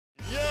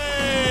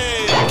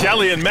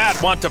Kelli and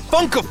Matt want to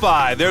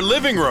funkify their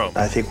living room.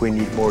 I think we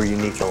need more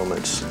unique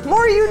elements.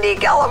 More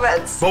unique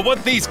elements. But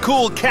what these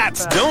cool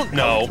cats don't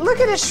know... Look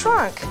at his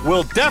shrunk.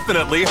 ...will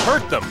definitely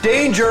hurt them.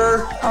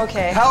 Danger!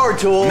 Okay. Power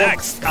tool!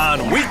 Next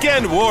on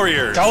Weekend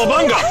Warriors.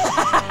 Cowabunga!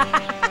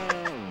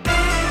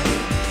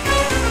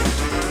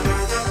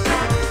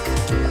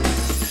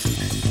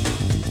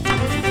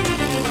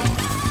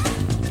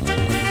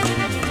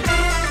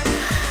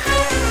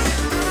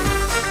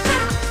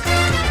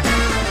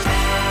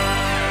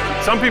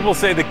 Some people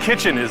say the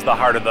kitchen is the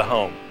heart of the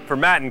home. For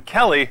Matt and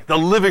Kelli, the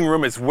living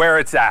room is where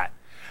it's at.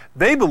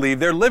 They believe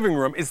their living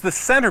room is the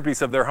centerpiece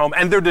of their home,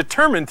 and they're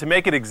determined to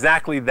make it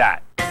exactly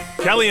that.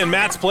 Kelli and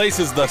Matt's place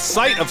is the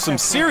site of some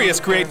serious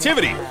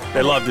creativity.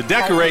 They love to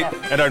decorate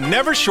and are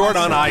never short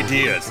on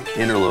ideas.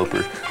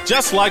 Interloper.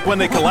 Just like when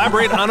they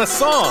collaborate on a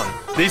song.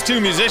 These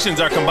two musicians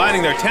are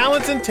combining their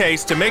talents and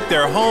tastes to make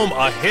their home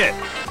a hit.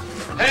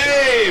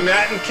 Hey,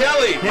 Matt and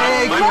Kelli.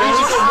 Hey, my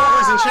musical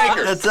movers and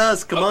shakers. That's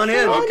us. Come on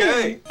in.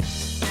 Okay.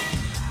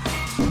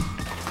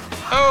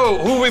 Oh,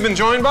 who have we been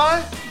joined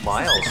by?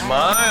 Miles.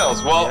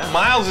 Miles. Well, yeah.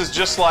 Miles is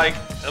just like,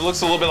 it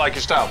looks a little bit like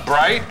your style.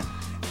 Bright,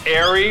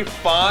 airy,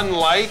 fun,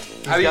 light.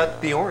 He's got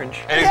the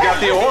orange. And he's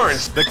got the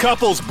orange. The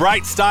couple's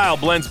bright style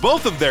blends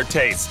both of their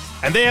tastes,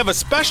 and they have a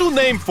special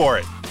name for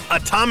it.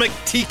 Atomic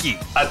Tiki.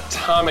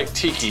 Atomic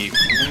Tiki.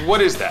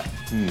 What is that?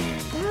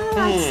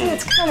 I'd say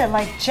it's kind of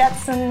like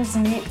Jetsons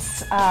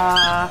meets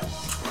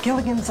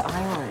Gilligan's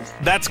Island.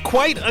 That's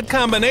quite a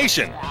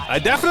combination. I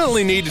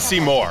definitely need to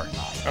see more.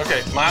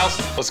 Okay, Miles,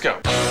 let's go.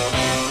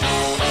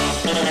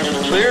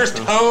 There's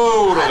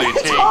totally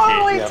Tiki.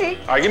 Totally Tiki.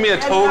 All right, give me a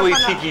totally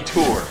Tiki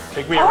tour.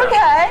 Take me around.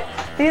 Okay.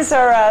 These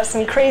are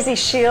some crazy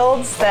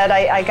shields that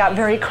I got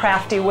very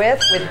crafty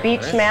with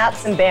beach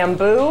mats and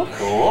bamboo.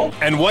 Cool.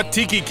 And what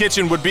Tiki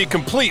kitchen would be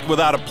complete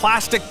without a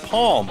plastic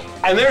palm?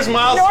 And there's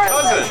Miles'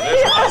 cousin.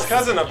 There's Miles'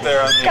 cousin up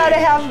there. Gotta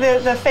have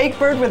the fake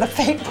bird with a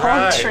fake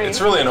palm tree.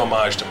 It's really an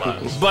homage to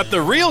Miles. But the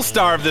real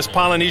star of this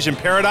Polynesian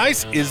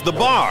paradise is the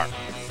bar.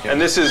 And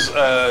this is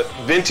a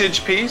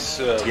vintage piece,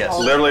 yes.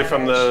 Literally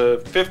from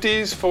the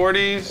 50s,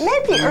 40s?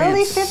 Maybe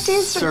early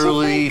 50s?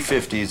 Early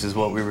 50s is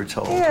what we were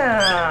told.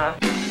 Yeah.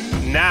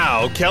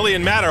 Now, Kelli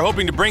and Matt are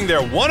hoping to bring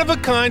their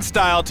one-of-a-kind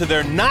style to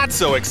their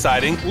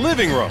not-so-exciting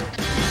living room.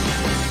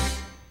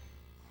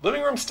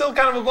 Living room's still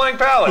kind of a blank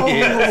palette. Oh,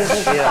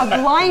 yeah.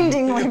 A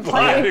blindingly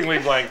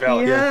blank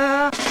palette.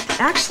 Yeah.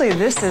 Actually,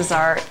 this is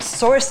our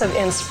source of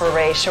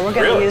inspiration. We're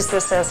going to use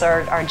this as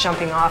our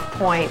jumping off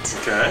point.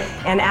 Okay.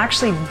 And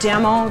actually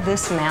demo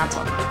this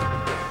mantle.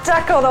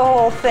 Deco the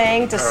whole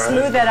thing to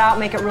smooth it out,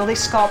 make it really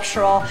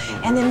sculptural,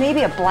 and then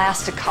maybe a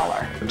blast of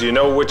color. Do you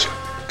know which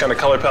kind of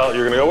color palette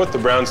you're going to go with? The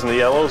browns and the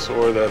yellows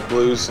or the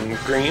blues and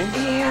greens?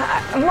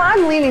 Yeah, well,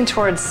 I'm leaning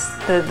towards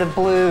the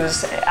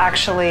blues,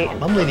 actually.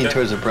 I'm leaning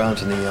towards the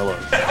browns and the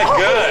yellows.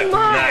 Good.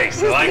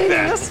 Nice. I like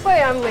that. This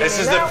way I'm leaning. This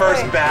is the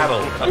first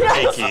battle of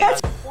Tiki.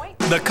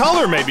 The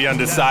color may be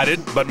undecided,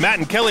 but Matt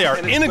and Kelli are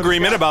in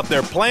agreement about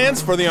their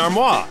plans for the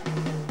armoire.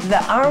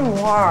 The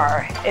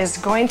armoire is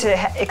going to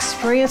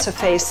experience a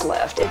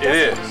facelift.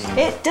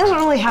 It doesn't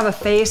really have a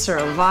face or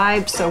a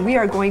vibe, so we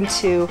are going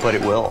to... But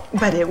it will.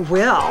 But it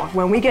will.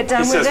 When we get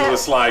done with it... He says with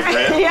a slide,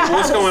 Grant. Yes.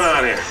 What's going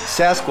on here?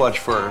 Sasquatch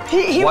fur.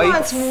 He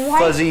wants white,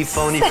 fuzzy,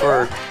 phony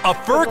fur. A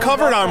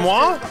fur-covered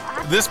armoire?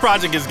 This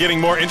project is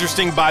getting more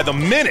interesting by the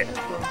minute.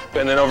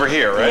 And then over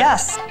here, right?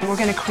 Yes. We're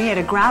going to create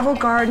a gravel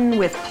garden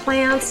with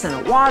plants and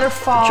a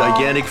waterfall.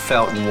 Gigantic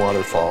fountain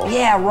waterfall.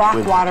 Yeah, rock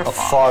with waterfall.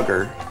 A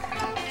fogger,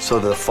 so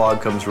the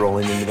fog comes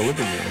rolling into the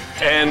living room.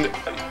 And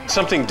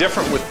something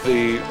different with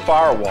the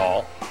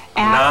firewall.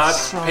 Not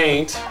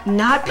paint.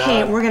 Not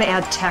paint. We're going to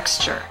add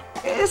texture.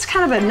 It's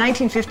kind of a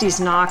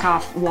 1950s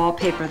knockoff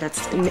wallpaper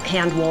that's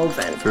hand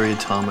woven. Very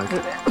atomic.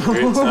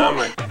 Very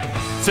atomic.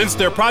 Since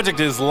their project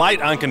is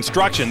light on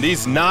construction,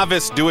 these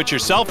novice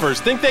do-it-yourselfers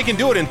think they can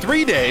do it in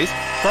 3 days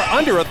for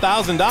under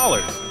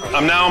 $1,000.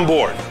 I'm now on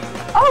board.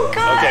 Oh,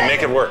 God. Okay,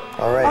 make it work.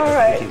 All right. All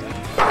right.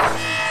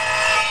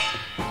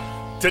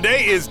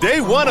 Today is day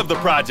one of the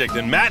project,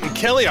 and Matt and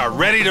Kelli are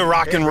ready to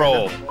rock and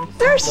roll.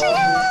 There she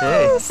is.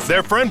 Hey.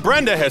 Their friend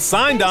Brenda has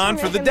signed on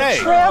for the day.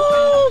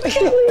 Aloha.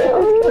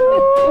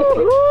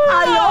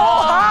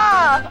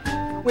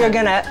 We're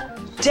going to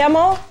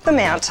demo the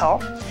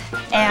mantle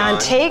and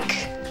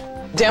take...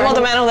 Demo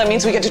the mantle, that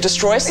means we get to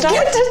destroy stuff?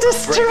 Get to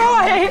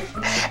destroy,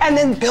 and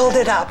then build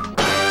it up.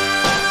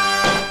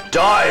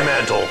 Die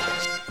mantle.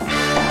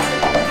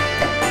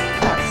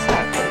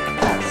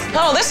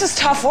 Oh, this is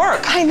tough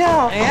work. I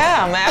know.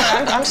 Yeah,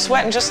 man, I'm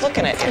sweating just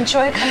looking at you.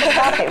 Enjoy a cup of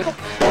coffee.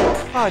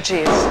 Oh,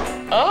 geez.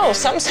 Oh,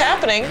 something's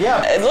happening.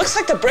 Yeah. It looks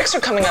like the bricks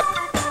are coming up.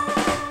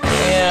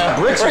 Yeah,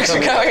 Bricks are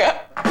coming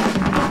up.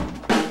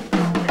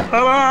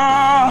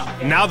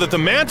 Now that the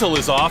mantle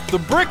is off, the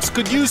bricks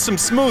could use some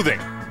smoothing.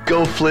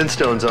 Go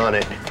Flintstones on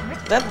it.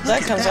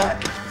 That comes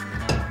up.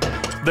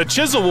 The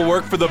chisel will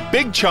work for the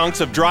big chunks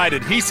of dried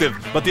adhesive,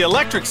 but the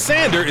electric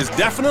sander is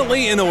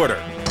definitely in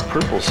order.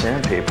 Purple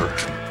sandpaper.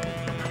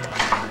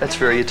 That's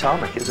very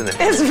atomic, isn't it?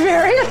 It's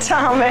very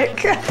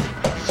atomic.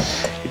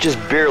 It just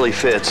barely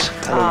fits.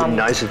 It would be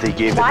nice if they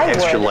gave an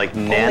extra like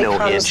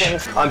nano inch.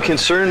 I'm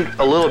concerned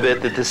a little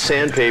bit that the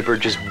sandpaper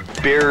just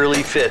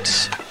barely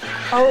fits.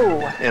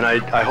 Oh. And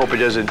I hope it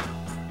doesn't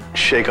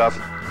shake off.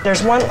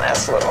 There's one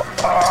last little.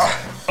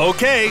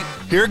 Okay,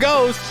 here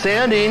goes.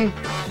 Sanding,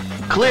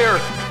 clear.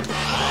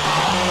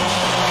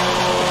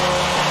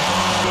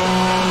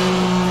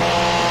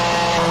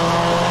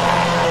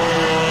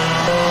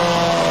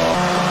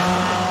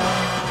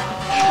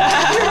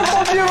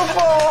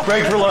 Beautiful.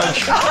 Break for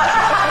lunch.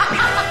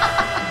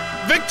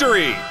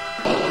 Victory!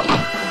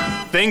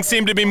 Things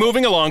seem to be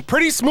moving along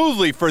pretty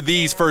smoothly for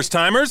these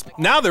first-timers.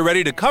 Now they're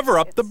ready to cover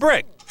up the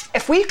brick.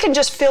 If we can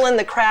just fill in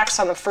the cracks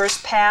on the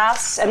first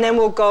pass, and then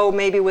we'll go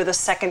maybe with a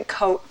second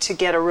coat to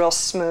get a real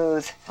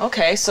smooth.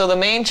 Okay, so the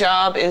main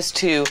job is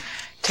to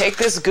take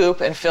this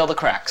goop and fill the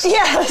cracks.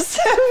 Yes,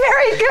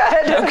 very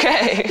good.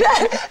 Okay.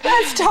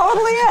 That's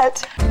totally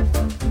it.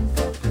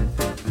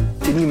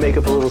 Didn't you make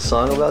up a little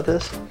song about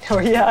this? Oh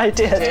yeah, I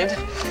did.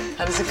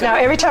 How does it go? Now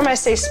every time I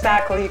say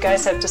spackle, you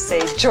guys have to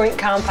say joint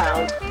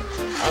compound.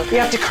 Okay.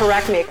 You have to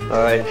correct me.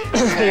 All right.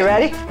 You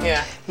ready?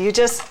 Yeah. You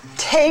just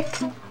take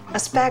a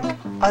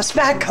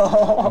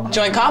spackle.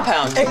 Joint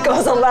compound. It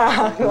goes a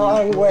long,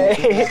 long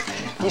way.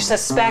 You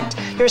suspect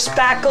your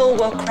spackle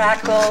will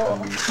crackle.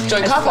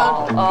 Joint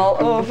compound. Fall all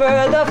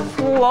over the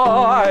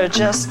floor.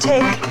 Just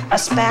take a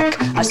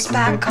spackle,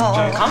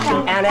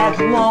 and add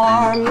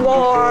more.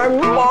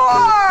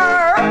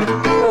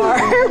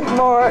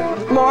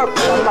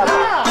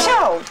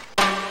 Show.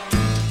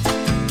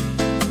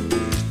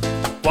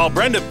 While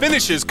Brenda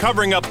finishes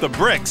covering up the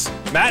bricks,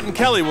 Matt and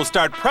Kelli will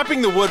start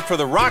prepping the wood for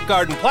the rock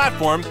garden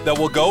platform that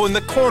will go in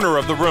the corner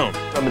of the room.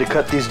 I'm going to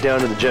cut these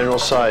down to the general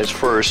size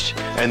first,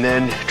 and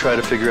then try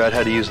to figure out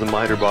how to use the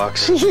miter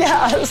box.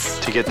 Yes.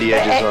 To get the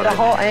edges on it. The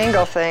whole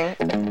angle thing.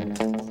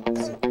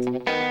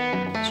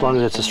 As long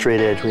as it's a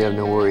straight edge, we have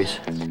no worries.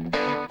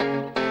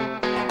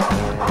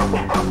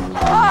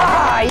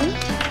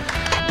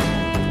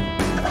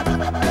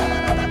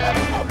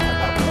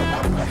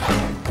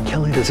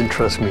 Kelli doesn't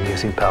trust me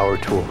using power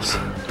tools,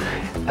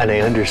 and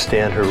I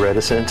understand her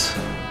reticence,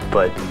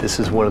 but this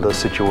is one of those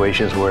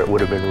situations where it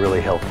would have been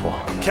really helpful.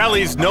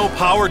 Kelli's no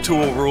power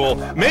tool rule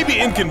may be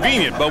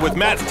inconvenient, but with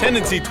Matt's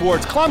tendency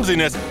towards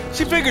clumsiness,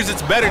 she figures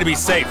it's better to be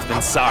safe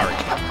than sorry.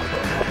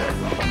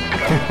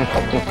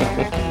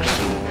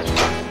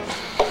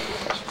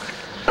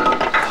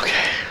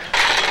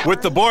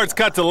 With the boards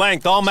cut to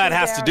length, all Matt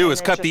has to do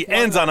is cut the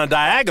ends on a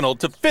diagonal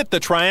to fit the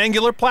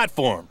triangular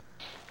platform.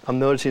 I'm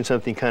noticing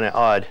something kind of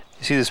odd.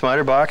 You see this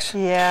miter box?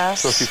 Yes.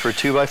 It's supposed to be for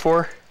a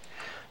 2x4,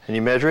 and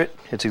you measure it.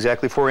 It's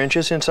exactly 4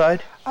 inches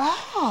inside.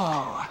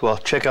 Oh. Well,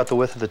 check out the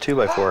width of the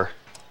 2x4.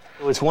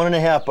 It's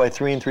 1.5 by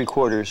 3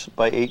 3/4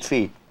 by 8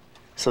 feet.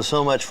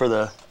 So much for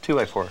the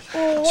 2x4.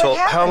 Well, so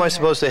how am I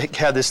supposed to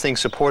have this thing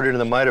supported in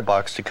the miter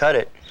box to cut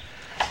it?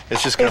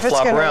 It's just going to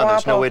flop around.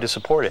 There's no way to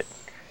support it.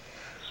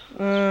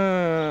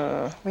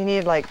 We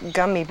need like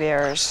gummy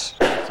bears.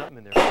 Something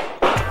in there.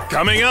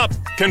 Coming up,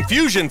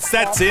 confusion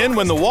sets in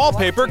when the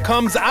wallpaper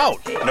comes out.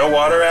 No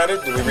water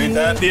added? Did we read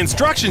that? The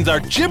instructions are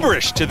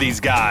gibberish to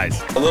these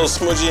guys. A little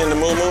smudgy in the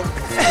moo-moo?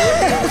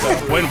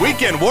 When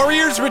Weekend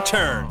Warriors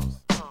return.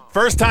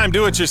 First-time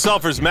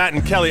do-it-yourselfers Matt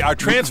and Kelli are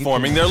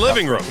transforming their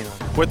living room.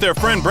 With their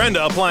friend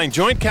Brenda applying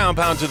joint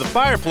compound to the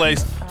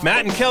fireplace,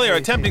 Matt and Kelli are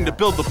attempting to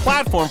build the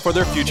platform for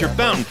their future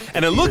fountain,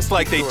 and it looks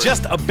like they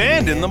just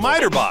abandoned the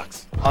miter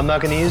box. I'm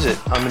not going to use it.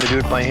 I'm going to do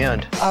it by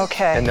hand.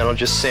 Okay. And then I'll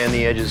just sand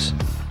the edges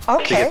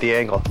to get the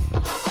angle.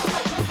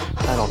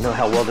 I don't know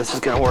how well this is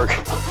going to work.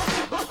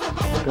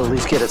 But at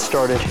least get it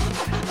started.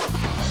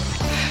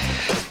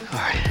 All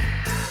right.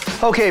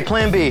 Okay,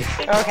 plan B.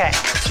 Okay.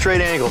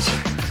 Straight angles.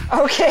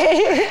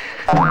 Okay.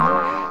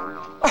 Oh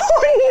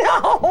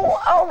no!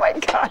 Oh my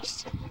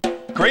gosh.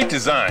 Great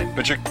design,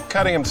 but you're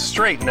cutting them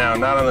straight now,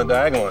 not on the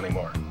diagonal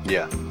anymore.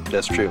 Yeah,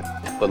 that's true.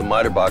 Well, the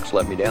miter box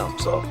let me down,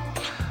 so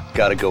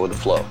got to go with the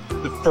flow.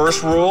 The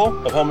first rule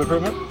of home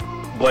improvement,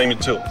 blame your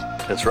tools.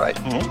 That's right.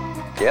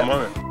 Yeah. Come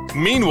on.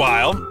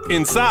 Meanwhile,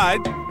 inside,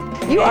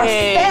 You are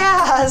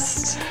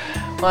fast.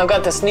 Well, I've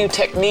got this new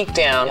technique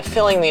down,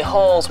 filling the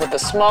holes with the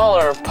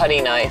smaller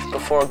putty knife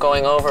before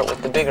going over it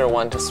with the bigger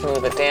one to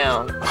smooth it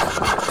down.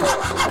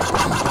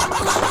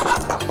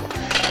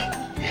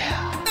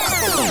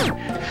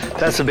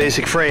 That's the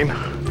basic frame.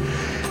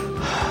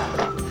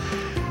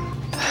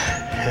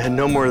 And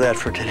no more of that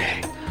for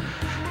today.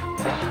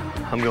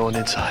 I'm going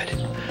inside.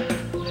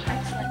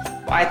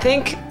 I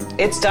think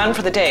it's done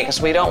for the day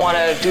because we don't want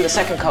to do the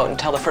second coat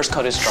until the first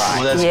coat is dry.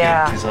 Well, that's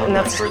Yeah, good, because I'm and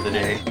done that's- for the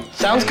day.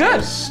 Sounds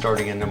good.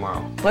 Starting in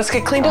tomorrow. Let's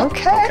get cleaned up.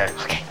 Okay.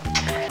 Okay.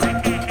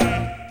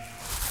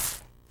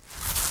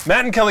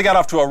 Matt and Kelli got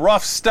off to a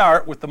rough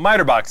start with the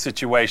miter box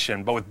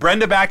situation, but with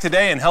Brenda back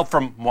today and help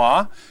from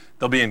moi,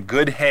 they'll be in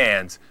good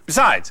hands.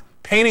 Besides,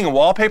 painting and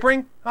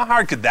wallpapering, how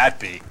hard could that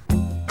be?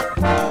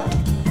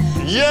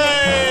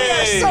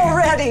 Yay! So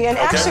ready, and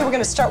actually we're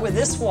going to start with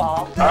this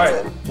wall. All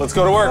right, let's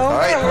go to work.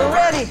 Okay, we're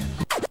ready.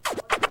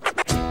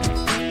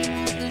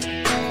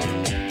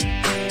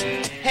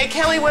 Hey,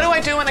 Kelly, what do I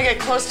do when I get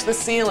close to the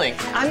ceiling?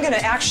 I'm gonna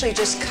actually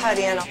just cut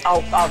in.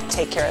 I'll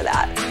take care of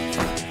that.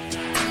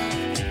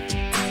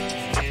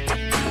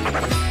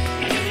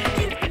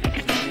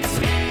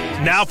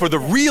 Now for the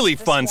really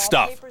fun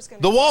stuff,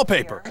 the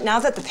wallpaper. Now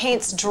that the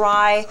paint's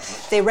dry,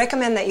 they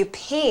recommend that you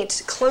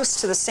paint close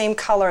to the same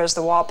color as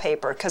the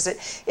wallpaper because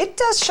it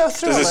does show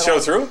through. Does it show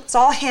through? It's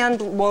all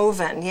hand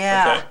woven,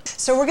 yeah. Okay.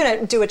 So we're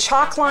gonna do a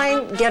chalk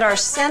line, get our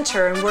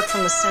center, and work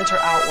from the center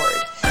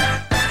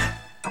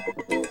outward.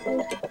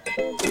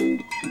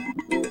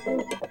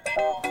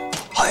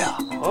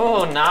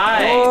 Oh,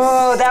 nice.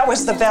 Oh, that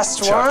was the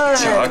best one.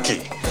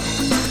 Chalky.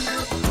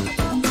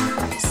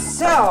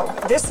 So,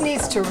 this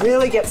needs to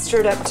really get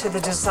stirred up to the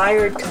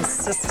desired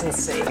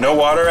consistency. No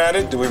water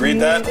added? Did we read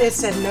that? It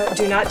said no,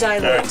 do not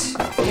dilute.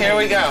 Here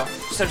we go.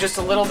 So just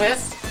a little bit?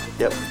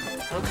 Yep.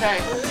 Okay.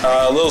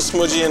 A little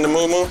smudgy in the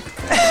moo-moo.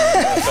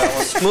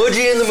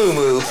 Smudgy in the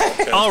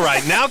moo-moo. All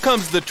right, now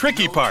comes the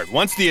tricky part.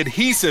 Once the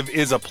adhesive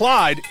is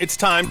applied, it's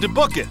time to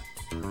book it.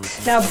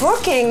 Now,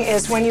 booking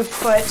is when you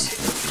put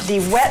the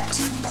wet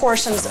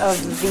portions of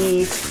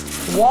the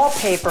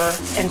wallpaper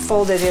and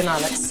fold it in on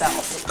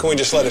itself. Can we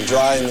just let it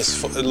dry in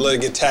this, let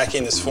it get tacky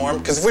in this form?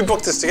 Because if we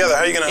book this together,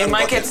 how are you going to It unbook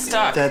might get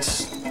stuck.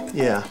 That's,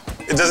 yeah.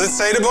 Does it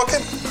say to book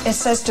it? It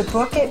says to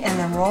book it and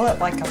then roll it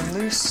like a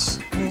loose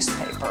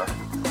newspaper.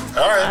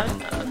 All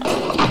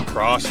right.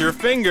 Cross your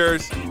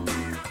fingers.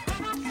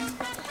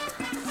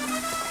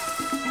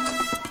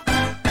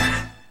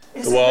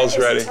 The wall's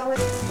ready.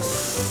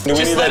 Do we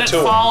Just need let that it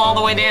tool? fall all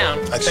the way down.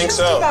 I think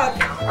so.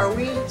 Are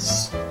we? It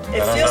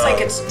I feels don't like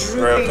know. it's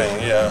drooping.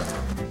 Dripping, yeah.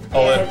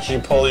 Pull it. You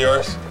pull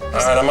yours. All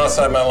right, I'm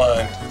outside my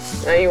line.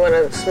 Now you want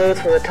to smooth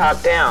from the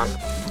top down.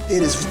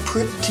 It is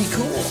pretty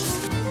cool.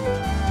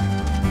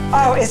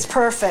 Oh, it's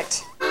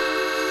perfect.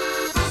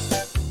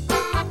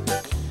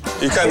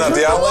 You cutting out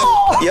the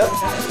outlet? Yep.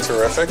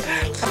 Terrific.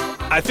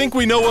 I think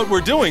we know what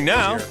we're doing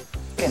now.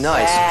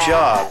 Nice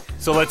job.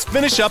 So let's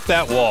finish up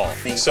that wall.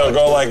 So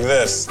go like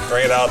this.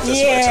 Bring it out this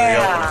way to the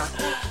Yeah.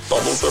 opening.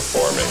 Bubbles are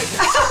forming.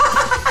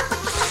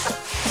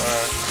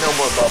 No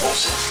more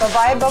bubbles.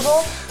 Bye-bye,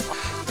 bubble.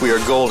 We are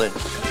golden.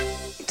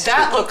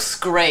 That looks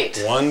great.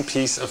 One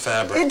piece of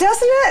fabric. It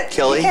doesn't it?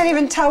 Kelly? You can't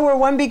even tell where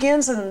one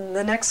begins and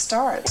the next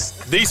starts.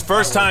 These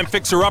first-time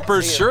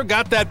fixer-uppers sure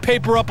got that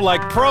paper up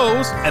like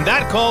pros, and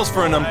that calls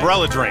for an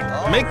umbrella drink.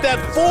 Make that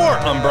 4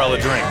 umbrella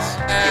drinks.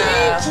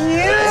 Thank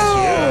you.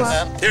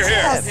 Here,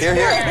 here. Here,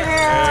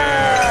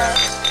 here.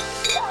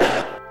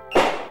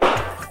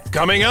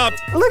 Coming up,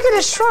 Look at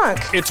it shrunk.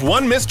 it's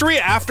one mystery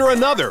after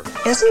another,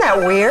 Isn't that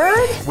weird?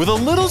 with a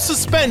little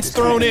suspense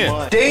thrown in.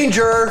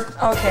 Danger.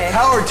 Okay.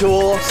 Power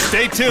tool.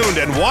 Stay tuned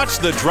and watch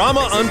the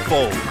drama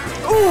unfold.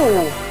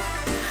 Ooh.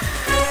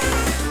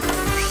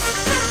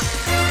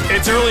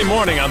 It's early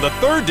morning on the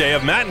 3rd day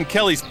of Matt and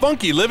Kelly's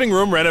funky living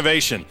room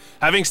renovation.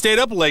 Having stayed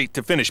up late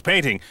to finish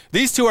painting,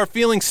 these two are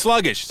feeling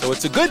sluggish, so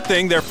it's a good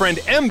thing their friend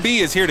MB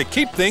is here to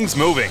keep things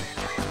moving.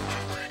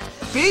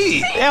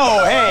 B.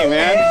 Oh, hey,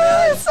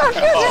 man. It's so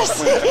good to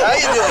see. How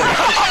you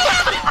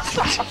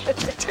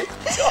doing?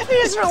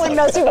 He's really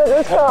messing with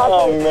his coffee.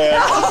 Oh,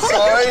 man.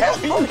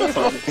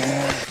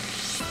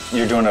 Sorry.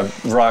 You're doing a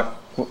rock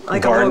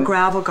Like garden? a little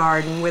gravel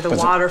garden with a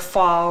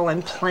waterfall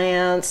and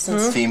plants.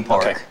 And Theme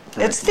park. Okay.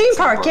 It's theme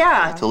park,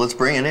 yeah. So let's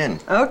bring it in.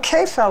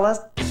 Okay, fellas.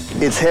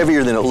 It's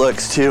heavier than it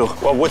looks, too.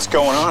 Well, what's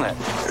going on it?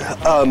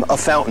 A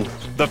fountain.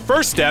 The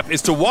first step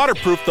is to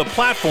waterproof the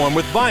platform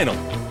with vinyl.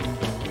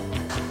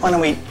 Why don't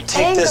we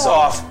take this Angle.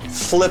 off,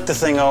 flip the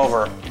thing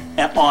over,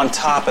 and on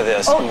top of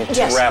this, Oh, and we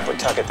yes. wrap it,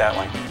 tuck it that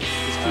way.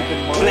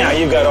 Now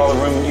you've got all the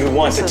room you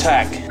want to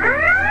tack.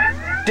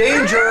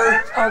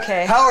 Danger.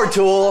 Okay. Power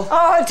tool.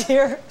 Oh,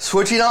 dear.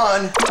 Switching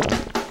on.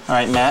 All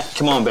right, Matt,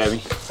 come on,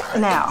 baby.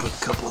 Now,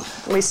 Couple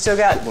of. we still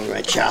got... One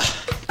right, yeah.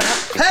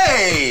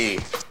 Hey!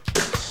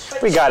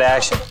 We got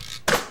action.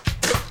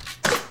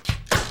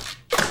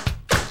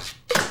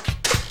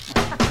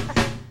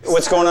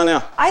 What's going on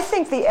now? I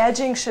think the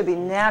edging should be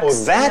next. Oh, and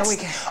then that's. we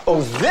can-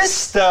 Oh, this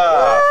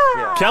stuff.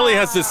 Kelly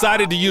has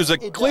decided to use a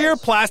clear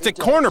plastic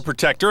corner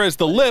protector as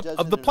the lip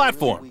of the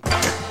platform.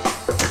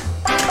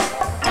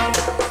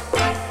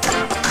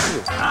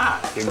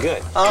 You're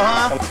good.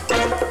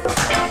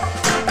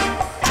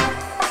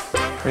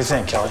 What do you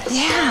think, Kelly?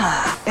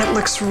 Yeah, it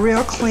looks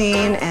real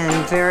clean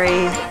and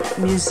very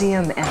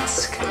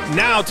museum-esque.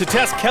 Now to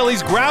test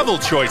Kelly's gravel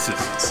choices.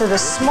 So the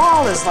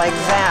small is like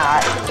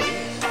that.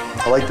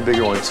 I like the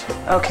bigger ones.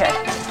 Okay.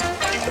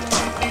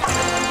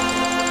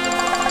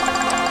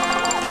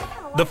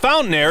 The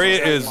fountain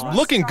area is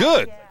looking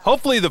good.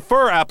 Hopefully the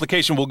fur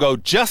application will go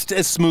just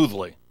as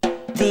smoothly.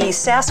 The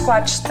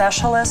Sasquatch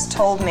specialist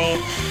told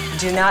me,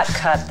 do not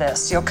cut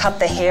this. You'll cut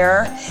the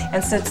hair,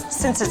 and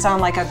since it's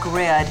on like a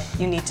grid,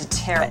 you need to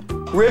tear it.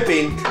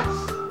 Ripping.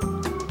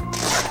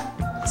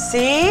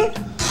 See?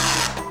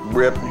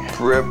 Rip,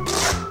 rip.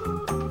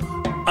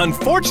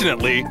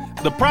 Unfortunately,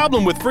 the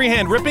problem with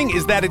freehand ripping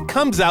is that it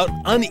comes out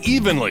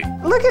unevenly.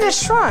 Look at it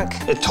shrunk.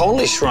 It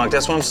totally shrunk.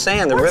 That's what I'm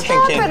saying. The What's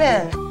ripping came.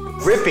 happening?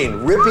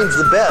 Ripping. Ripping's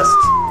the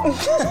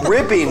best.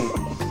 Ripping.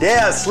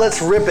 Yes,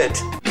 let's rip it.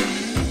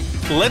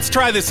 Let's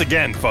try this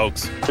again,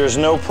 folks. There's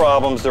no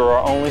problems, there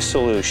are only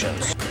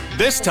solutions.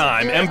 This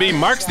time, MB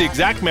marks the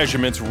exact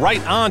measurements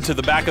right onto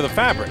the back of the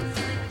fabric.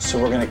 So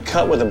we're gonna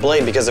cut with a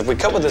blade, because if we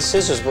cut with the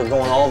scissors, we're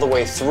going all the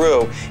way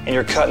through and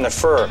you're cutting the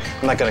fur.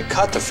 I'm not gonna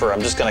cut the fur,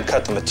 I'm just gonna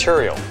cut the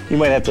material. You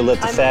might have to let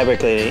the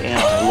fabric lady in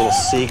on a little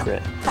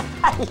secret.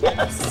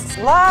 Yes,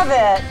 love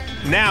it.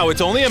 Now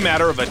it's only a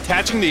matter of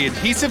attaching the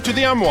adhesive to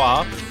the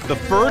armoire, the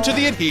fur to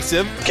the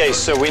adhesive. Okay,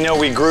 so we know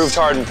we grooved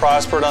hard and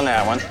prospered on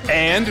that one.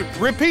 And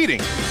repeating.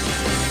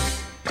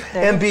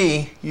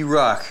 MB, you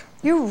rock.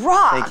 You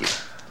rock. Thank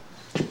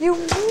you.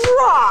 You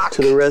rock.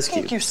 To the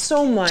rescue. Thank you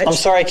so much. I'm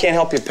sorry I can't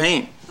help you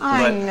paint.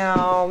 I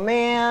know,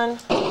 man.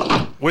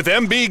 With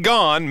MB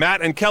gone,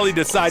 Matt and Kelly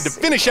decide to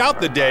finish out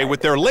the day with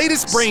their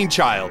latest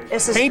brainchild,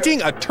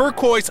 painting a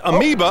turquoise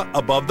amoeba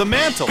above the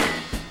mantle.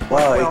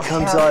 Wow, it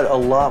comes out a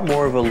lot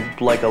more of a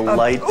light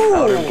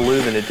outer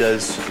blue than it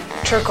does.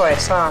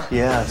 Turquoise, huh?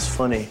 Yeah, it's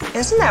funny.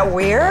 Isn't that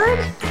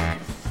weird?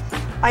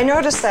 I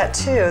noticed that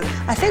too.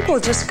 I think we'll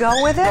just go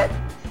with it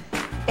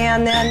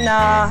and then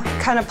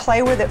kind of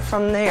play with it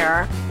from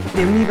there.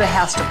 The amoeba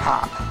has to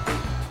pop.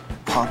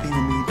 Popping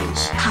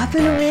amoebas.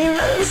 Popping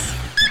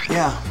amoebas?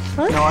 Yeah.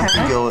 Okay. No, I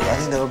can go with it. I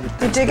think that would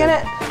be. You digging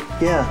it?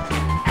 Yeah.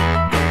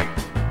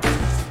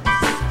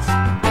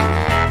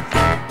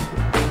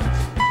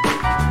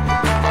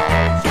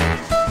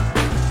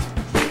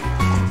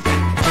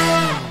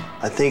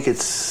 I think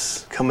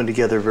it's coming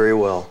together very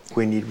well.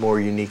 We need more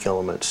unique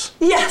elements.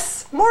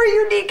 Yes, more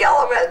unique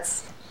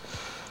elements.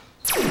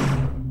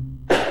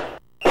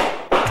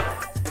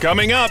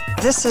 Coming up.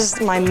 This is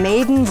my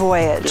maiden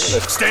voyage.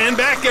 Stand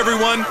back,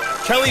 everyone.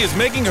 Kelly is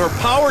making her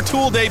power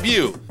tool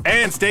debut.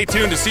 And stay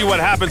tuned to see what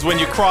happens when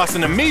you cross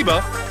an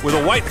amoeba with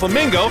a white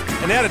flamingo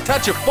and add a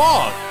touch of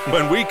fog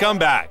when we come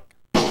back.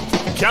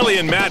 Kelly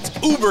and Matt's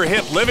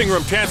uber-hip living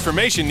room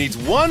transformation needs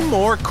one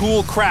more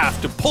cool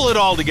craft to pull it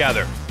all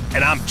together.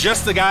 And I'm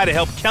just the guy to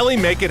help Kelly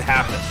make it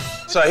happen.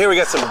 So here we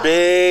got some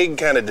big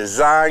kind of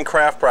design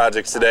craft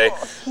projects today.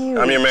 Huge.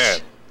 I'm your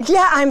man.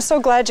 Yeah, I'm so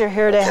glad you're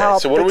here to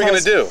help. So what are we gonna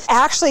do?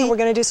 Actually, we're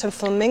gonna do some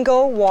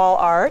flamingo wall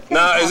art.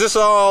 Now, is this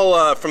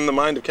all from the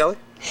mind of Kelly?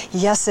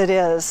 Yes, it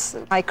is.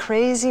 My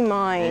crazy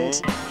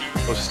mind.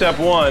 Well, step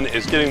one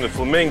is getting the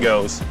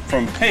flamingos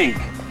from pink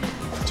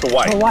to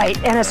white. White,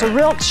 and it's a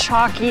real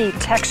chalky,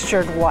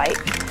 textured white.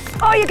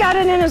 Oh, you got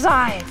it in his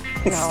eye.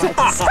 No,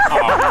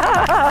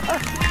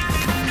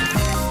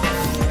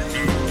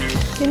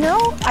 you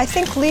know, I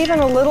think leaving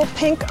a little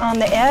pink on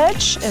the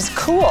edge is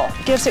cool.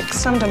 Gives it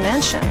some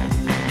dimension.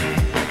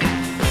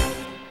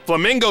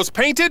 Flamingos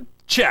painted?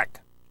 Check.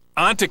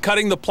 On to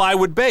cutting the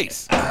plywood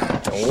base.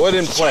 Wood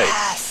in place.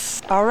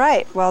 Yes. All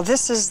right, well,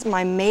 this is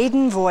my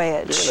maiden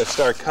voyage. You're gonna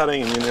start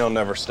cutting and you'll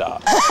never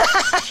stop.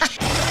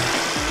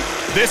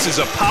 This is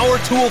a power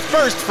tool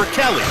first for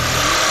Kelly.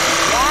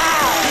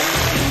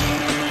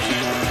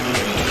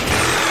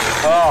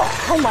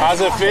 Oh, my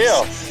how's it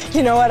feel?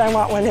 You know what? I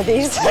want one of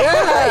these. Yeah.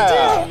 I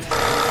do.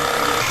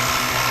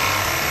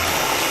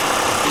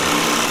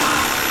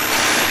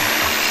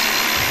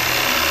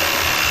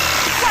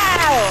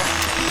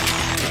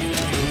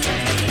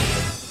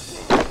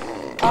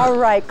 Wow. All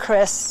right,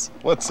 Chris.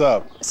 What's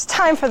up? It's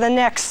time for the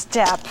next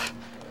step.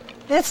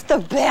 It's the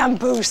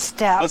bamboo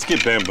step. Let's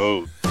get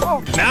bamboo.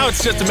 Now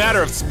it's just a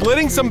matter of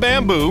splitting some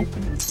bamboo,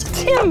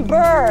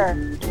 Timber.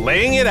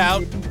 laying it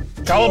out,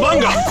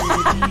 cowabunga!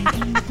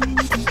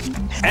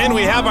 And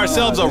we have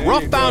ourselves a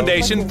rough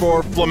foundation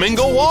for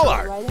flamingo wall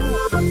art.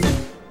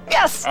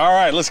 Yes. All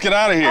right, let's get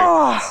out of here.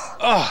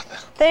 Oh,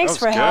 thanks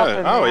for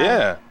helping. Oh, man.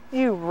 yeah.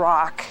 You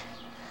rock.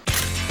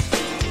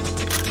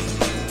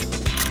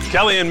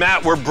 Kelly and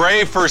Matt were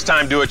brave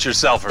first-time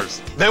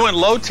do-it-yourselfers. They went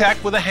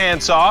low-tech with a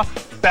handsaw,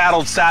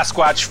 battled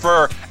Sasquatch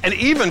fur, and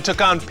even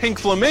took on pink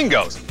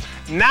flamingos.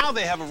 Now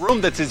they have a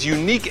room that's as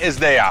unique as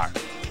they are.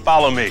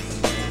 Follow me.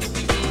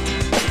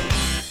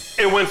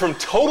 It went from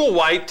total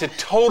white to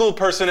total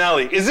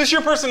personality. Is this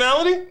your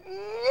personality? Yeah,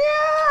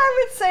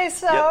 I would say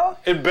so.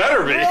 It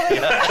better be.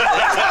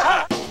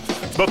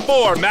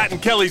 Before, Matt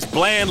and Kelly's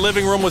bland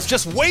living room was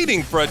just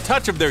waiting for a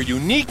touch of their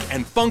unique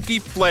and funky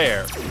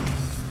flair.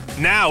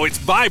 Now it's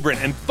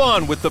vibrant and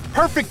fun with the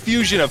perfect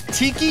fusion of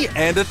Tiki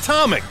and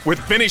Atomic, with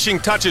finishing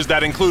touches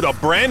that include a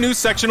brand new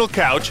sectional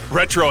couch,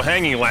 retro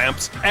hanging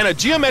lamps, and a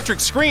geometric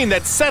screen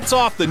that sets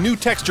off the new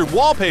textured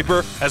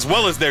wallpaper, as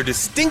well as their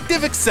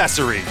distinctive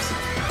accessories.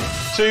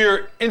 So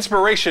your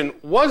inspiration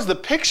was the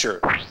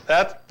picture.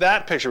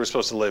 That picture was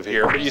supposed to live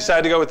here, but you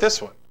decided to go with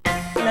this one.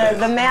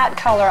 The matte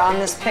color on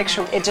this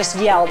picture, it just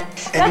yelled.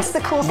 That's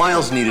the cool thing.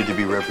 Miles needed to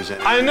be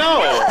represented. I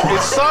know,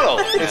 it's subtle,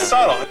 it's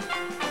subtle.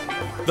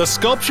 The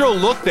sculptural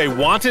look they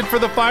wanted for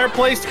the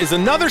fireplace is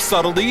another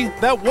subtlety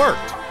that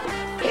worked.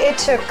 It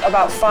took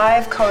about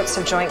 5 coats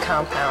of joint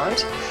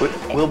compound.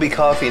 We'll be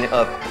coughing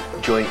up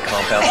joint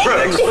compound for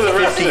the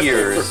next 50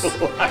 years.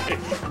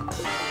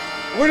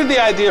 Where did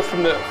the idea for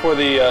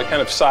the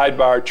kind of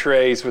sidebar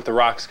trays with the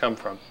rocks come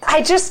from?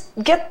 I just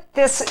get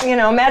this,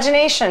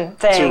 imagination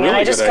thing, really and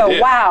I just good go,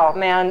 idea. wow,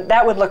 man,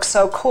 that would look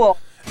so cool.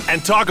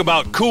 And talk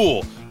about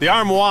cool. The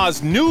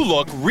armoire's new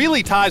look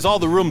really ties all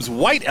the room's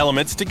white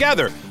elements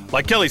together,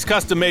 like Kelly's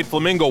custom-made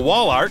flamingo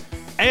wall art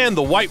and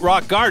the white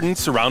rock garden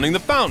surrounding the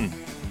fountain.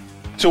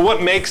 So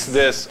what makes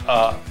this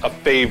a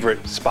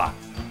favorite spot?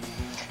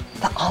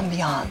 The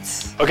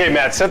ambiance. Okay,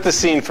 Matt, set the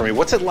scene for me.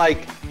 What's it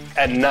like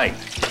at night?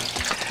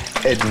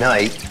 At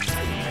night,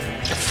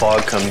 the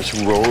fog comes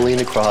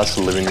rolling across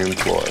the living room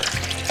floor.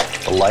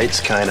 The lights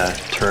kind of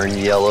turn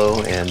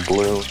yellow and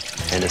blue,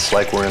 and it's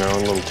like we're in our own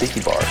little tiki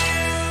bar.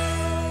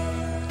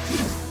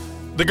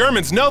 The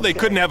Germans know they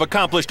couldn't have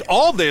accomplished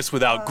all this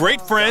without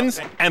great friends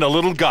and a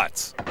little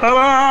guts.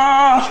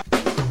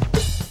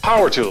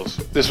 Power tools.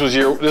 This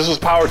was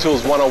Power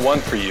Tools 101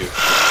 for you. All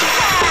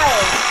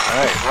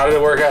right, how did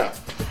it work out?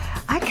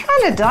 I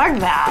kind of dug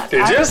that.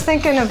 Did you? I was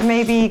thinking of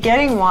maybe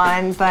getting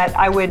one, but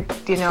I would,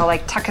 you know,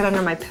 like tuck it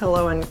under my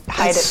pillow and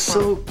hide it.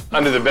 So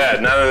Under the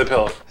bed, not under the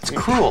pillow. it's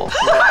cruel.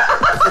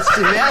 It's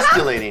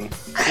demasculating.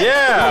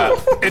 Yeah.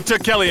 It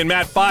took Kelly and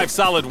Matt 5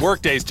 solid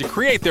workdays to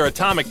create their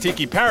atomic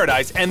tiki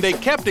paradise, and they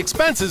kept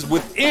expenses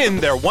within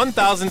their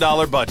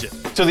 $1,000 budget.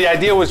 So the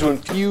idea was to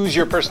infuse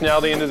your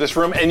personality into this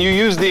room, and you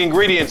used the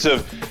ingredients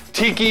of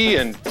tiki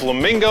and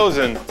flamingos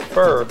and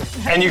fur,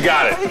 and you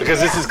got it,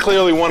 because this is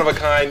clearly one of a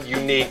kind,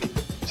 unique,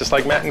 just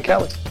like Matt and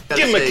Kelly.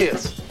 Give him a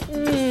kiss.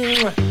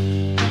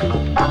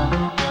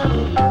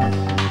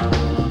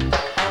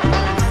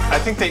 I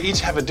think they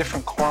each have a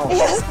different quality.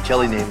 Yes.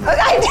 Kelly named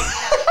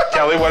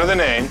Kelly, what are the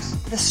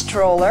names? The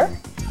stroller,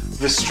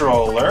 The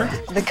stroller,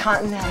 the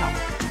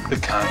continental. the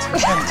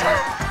continental.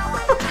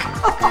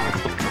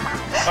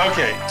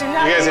 Okay, you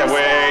not guys have use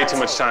way that. too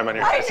much time on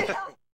your hands.